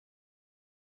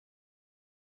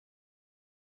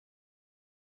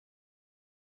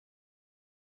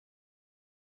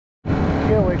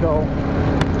we go.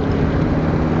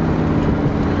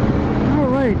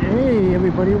 Alright, hey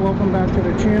everybody, welcome back to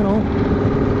the channel.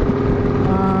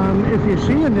 If you're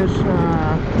seeing this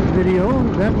video,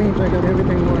 that means I got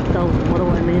everything worked out. What do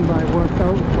I mean by worked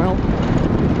out? Well,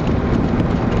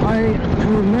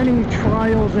 through many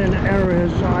trials and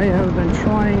errors, I have been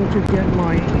trying to get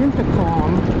my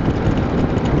intercom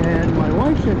and my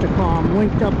wife's intercom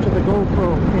linked up to the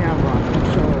GoPro camera.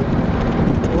 So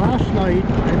last night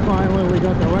I finally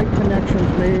got the right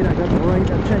connections made. I got the right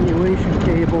attenuation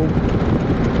cable,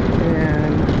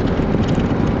 and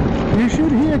you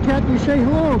should hear Kathy say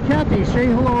hello. Kathy, say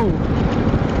hello.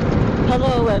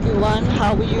 Hello everyone,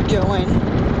 how are you doing?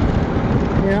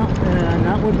 Yeah, and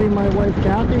that would be my wife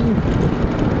Kathy,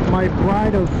 my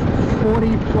bride of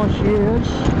 40 plus years.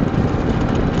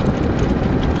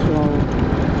 So,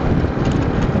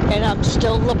 and I'm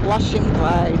still the blushing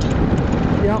bride.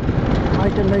 Yep,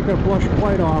 I can make her blush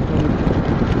quite often.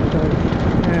 Because,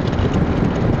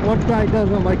 what guy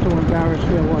doesn't like to embarrass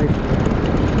their wife?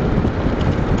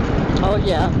 Oh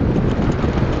yeah.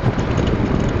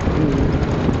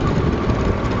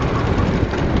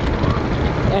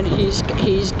 And he's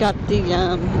got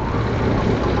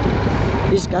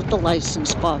the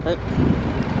license for it.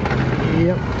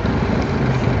 Yep.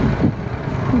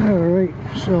 All right,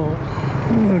 so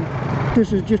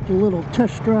this is just a little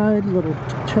test ride, little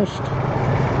test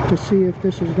to see if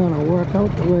this is going to work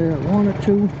out the way I want it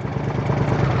to.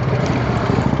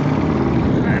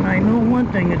 And I know one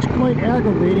thing, it's quite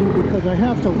aggravating because I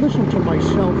have to listen to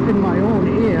myself in my own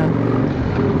ear,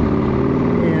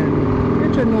 and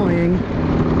it's annoying.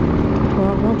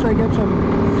 But once I get some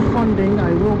funding,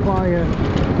 I will buy a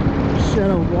set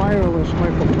of wireless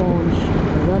microphones.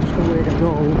 That's the way to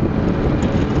go.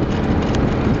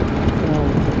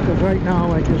 Because right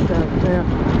now I just have that.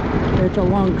 It's a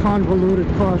long, convoluted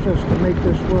process to make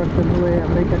this work the way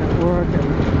I'm making it work. And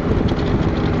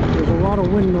there's a lot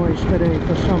of wind noise today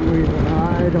for some reason.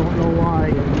 I don't know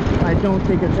why. I don't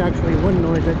think it's actually wind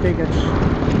noise. I think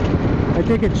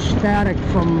it's static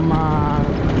from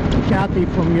Kathy,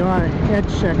 from your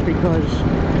headset, because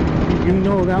you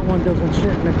know that one doesn't sit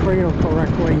in the cradle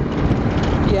correctly.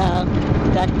 Yeah,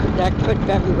 that could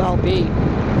very well be.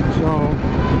 So,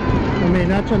 I mean,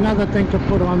 that's another thing to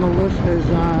put on the list, is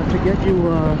to get you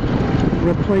a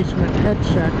replacement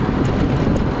headset.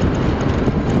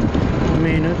 I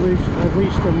mean, at least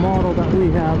the model that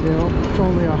we have, you know, it's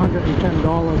only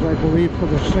 $110, I believe, for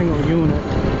the single unit.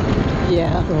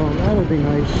 Yeah. So that would be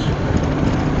nice.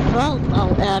 Well,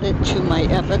 I'll add it to my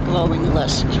ever-growing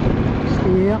list.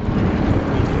 Yep.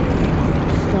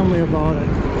 Tell me about it.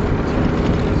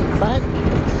 But,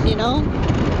 you know,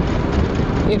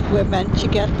 if we're meant to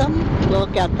get them, we'll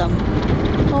get them.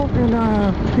 Oh,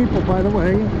 and people, by the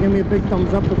way, give me a big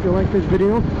thumbs up if you like this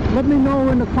video. Let me know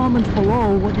in the comments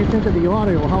below what you think of the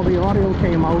audio, how the audio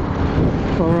came out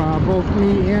for both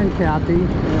me and Kathy,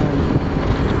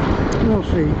 and we'll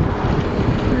see.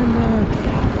 And,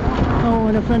 oh,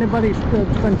 and if anybody's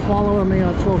been following me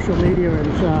on social media,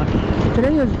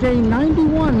 today is day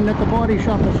 91 that the body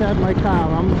shop has had my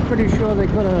car. I'm pretty sure they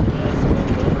could have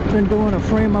been doing a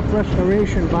frame-up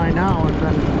restoration by now and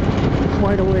been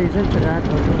quite a ways into that.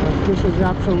 But this is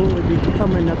absolutely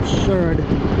becoming absurd.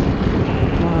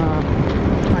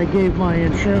 I gave my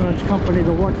insurance company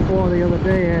the what for the other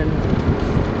day, and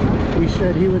he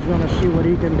said he was going to see what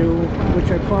he can do,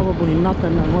 which are probably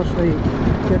nothing unless they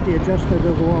get the adjuster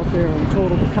to go out there and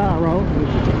total the car out. And,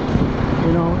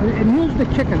 you know, and here's the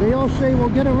kicker. They all say, well,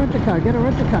 get a rent-a-car, get a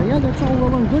rent-a-car. Yeah, that's all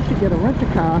well and good to get a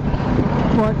rent-a-car,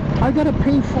 but I got to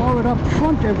pay for it up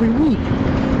front every week.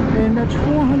 And that's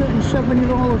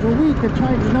 $470 a week. At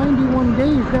times 91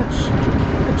 days, that's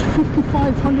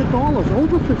 $5,500,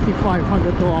 over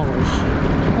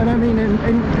 $5,500. And I mean,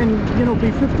 and you know, be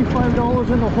 $55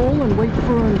 in the hole and wait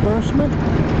for reimbursement.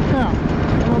 Yeah,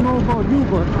 I don't know about you,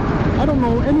 but I don't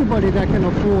know anybody that can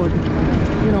afford,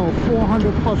 you know,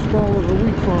 $400+ a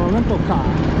week for a rental car.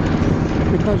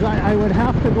 Because I would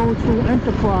have to go through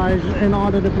Enterprise in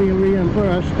order to be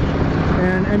reimbursed.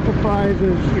 And Enterprise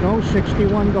is, you know,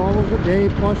 $61 a day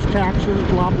plus taxes,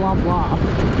 blah, blah, blah.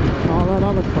 All that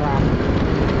other crap.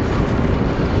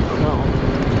 Well,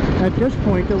 at this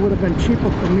point, it would have been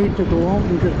cheaper for me to go out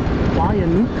and just buy a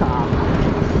new car.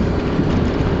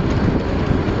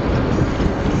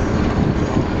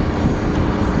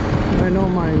 I know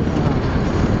my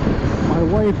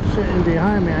wife sitting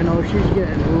behind me, I know she's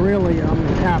getting really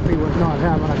unhappy with not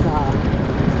having a car.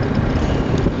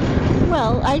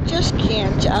 Well, I just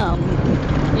can't,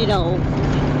 you know,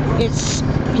 it's,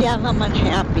 yeah, I'm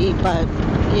unhappy, but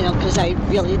you know, because I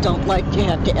really don't like to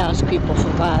have to ask people for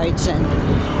rides. And,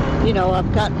 you know,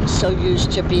 I've gotten so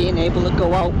used to being able to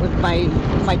go out with my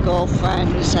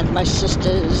girlfriends and my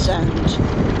sisters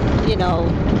and, you know,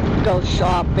 go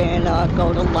shopping or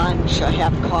go to lunch or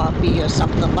have coffee or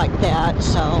something like that.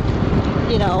 So,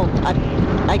 you know,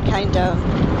 I kind of,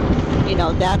 you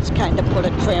know, that's kind of put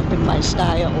a cramp in my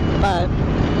style. But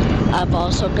I've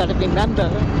also got to remember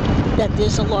that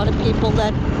there's a lot of people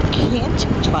that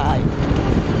can't drive.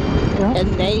 Yeah. And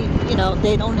they, you know,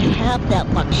 they don't have that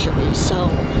luxury. So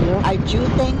yeah. I do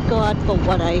thank God for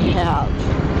what I have.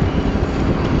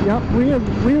 Yep, we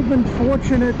have been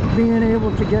fortunate being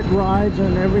able to get rides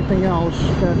and everything else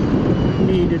that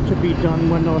needed to be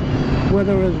done when the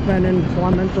weather has been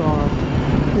inclement, or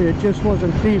it just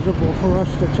wasn't feasible for us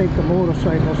to take the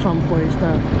motorcycle someplace.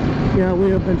 That, yeah,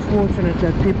 we have been fortunate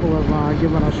that people have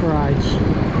given us rides.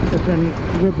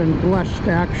 We've been blessed,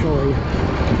 actually.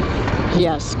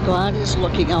 Yes, God is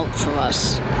looking out for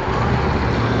us.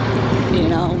 You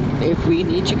know, if we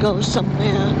need to go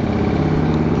somewhere,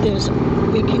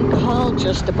 we can call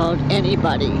just about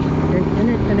anybody.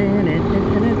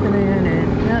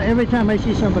 Every time I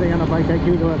see somebody on a bike, I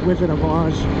do the Wizard of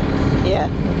Oz. Yeah.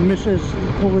 Mrs.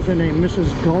 What was her name? Mrs.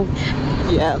 Gulch?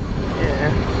 Yeah.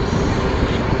 Yeah.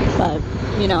 But,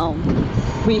 you know,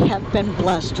 we have been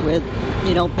blessed with,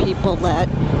 you know, people that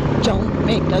don't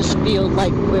make us feel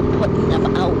like we're putting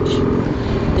them out.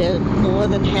 They're more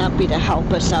than happy to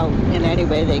help us out in any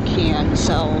way they can.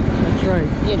 So that's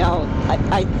right. You know,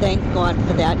 I thank God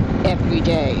for that every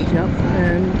day. Yep.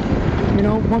 And you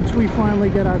know, once we finally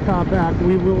get our car back,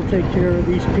 we will take care of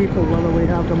these people, whether we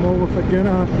have them over for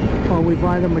dinner or we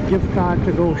buy them a gift card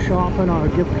to go shopping or a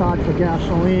gift card for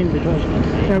gasoline, because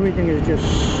everything is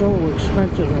just so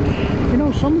expensive. And you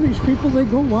know, some of these people, they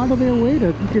go out of their way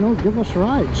to, you know, give us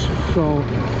rides. So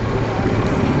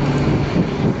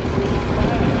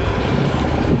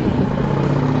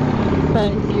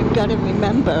but you've got to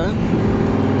remember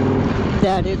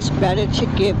that it's better to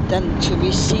give than to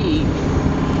receive.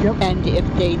 Yep. And if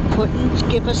they couldn't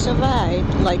give us a ride,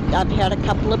 like I've had a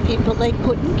couple of people, they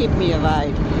couldn't give me a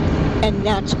ride, and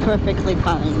that's perfectly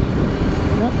fine.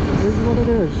 Yep, it is what it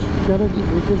is.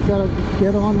 We just gotta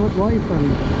get on with life.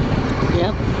 And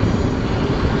yep.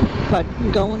 But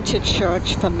going to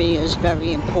church for me is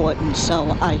very important,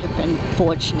 so I have been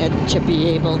fortunate to be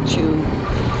able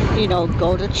to, you know,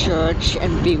 go to church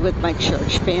and be with my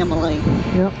church family.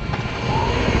 Yep.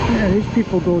 Yeah, these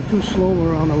people go too slow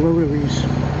around the rotaries,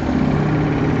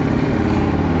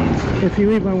 if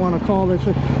you even want to call this.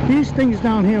 These things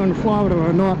down here in Florida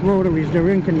are not rotaries, they're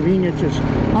inconveniences.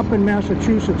 Up in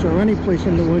Massachusetts or any place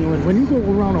in New England, when you go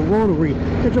around a rotary,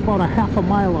 it's about a half a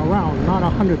mile around, not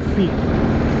 100 feet.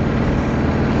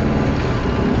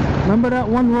 Remember that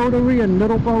one rotary in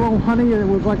Middleborough, honey? It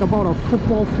was like about a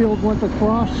football field went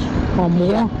across, or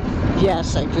more? Yeah.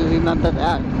 Yes, I do remember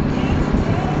that.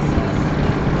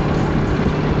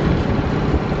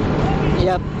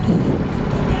 Yep.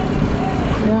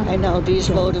 Yeah. I know these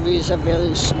rotaries are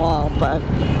very small, but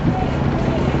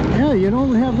yeah, you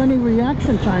don't have any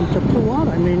reaction time to pull out.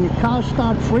 I mean, your cars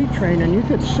start freight train and you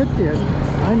could sit there.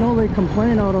 I know they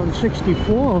complain out on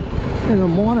 64 in the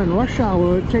morning rush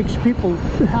hour. It takes people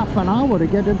half an hour to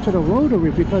get into the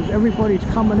rotary because everybody's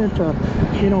coming into,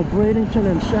 you know, Bradenton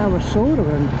and Sarasota,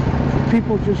 and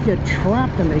people just get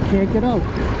trapped and they can't get out.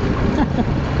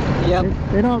 Yep.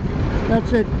 They don't.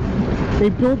 That's it. They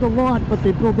build a lot, but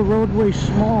they build the roadway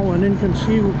small and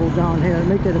inconceivable down here and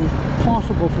make it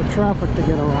impossible for traffic to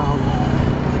get around.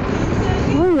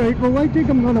 Alright, well, I think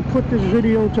I'm going to put this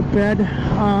video to bed.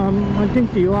 I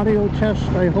think the audio test,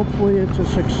 hopefully it's a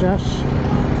success.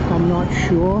 I'm not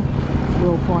sure.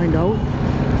 We'll find out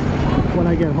when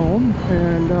I get home.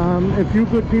 And if you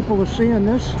good people are seeing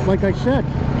this, like I said,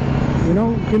 you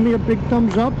know, give me a big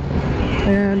thumbs up.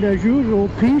 And as usual,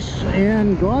 peace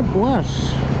and God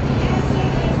bless.